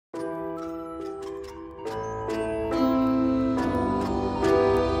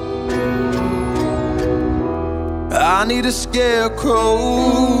I need a scarecrow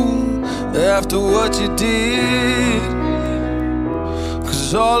after what you did,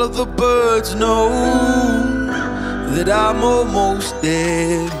 'cause all of the birds know that I'm almost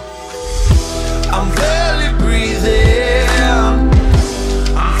dead. I'm barely breathing,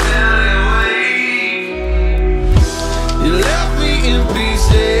 I'm barely awake. You left me in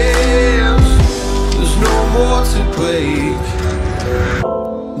pieces, there's no more to break.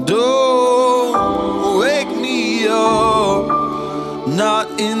 Don't wake me up, not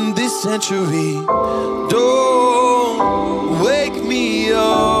in this century. Don't wake me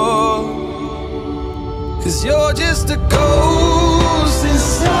up, 'cause you're just a ghost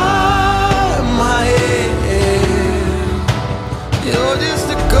inside my head. You're just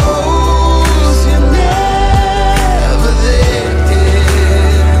a ghost, you're never there.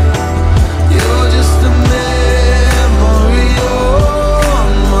 You're just a memory on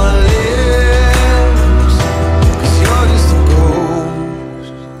my lips, 'cause you're just a ghost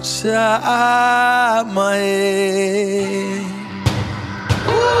inside my head.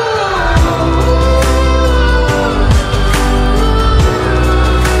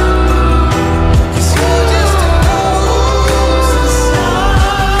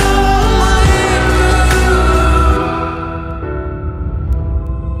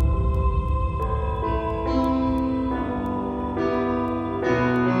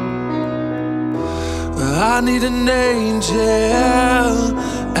 I need an angel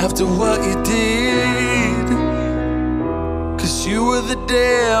after what you did, 'cause you were the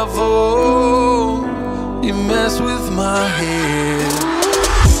devil, you messed with my head.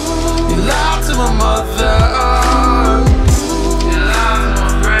 You lied to my mother, you lied to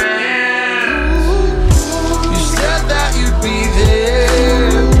my friends. You said that you'd be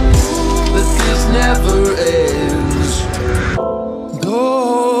there, but this never ends.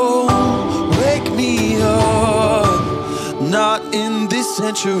 Don't wake me up, not in this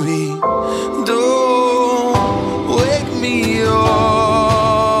century. Don't wake me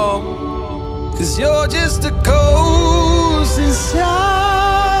up, 'cause you're just a ghost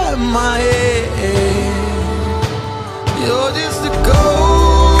inside my head. You're just a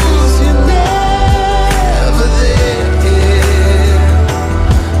ghost, you're never there.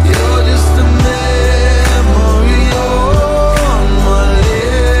 You're just a memory on my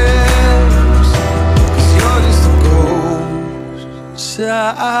lips, 'cause you're just a ghost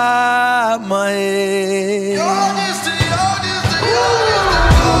inside my head. You're just a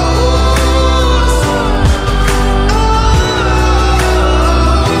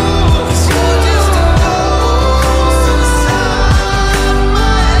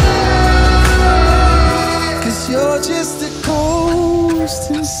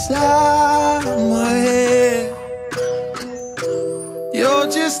inside my head. You're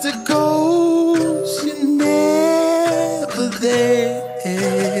just a ghost, you're never there.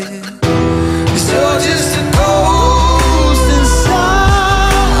 'Cause you're just a ghost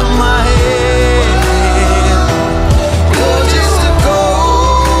inside my head. You're just a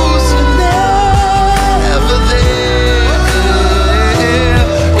ghost, you're never there.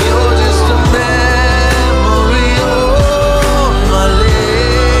 You're just a memory on my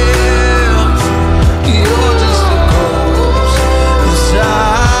lips. You're just a ghost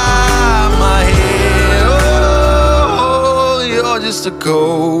inside my head. Oh, you're just a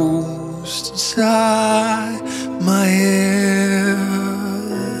ghost inside my head.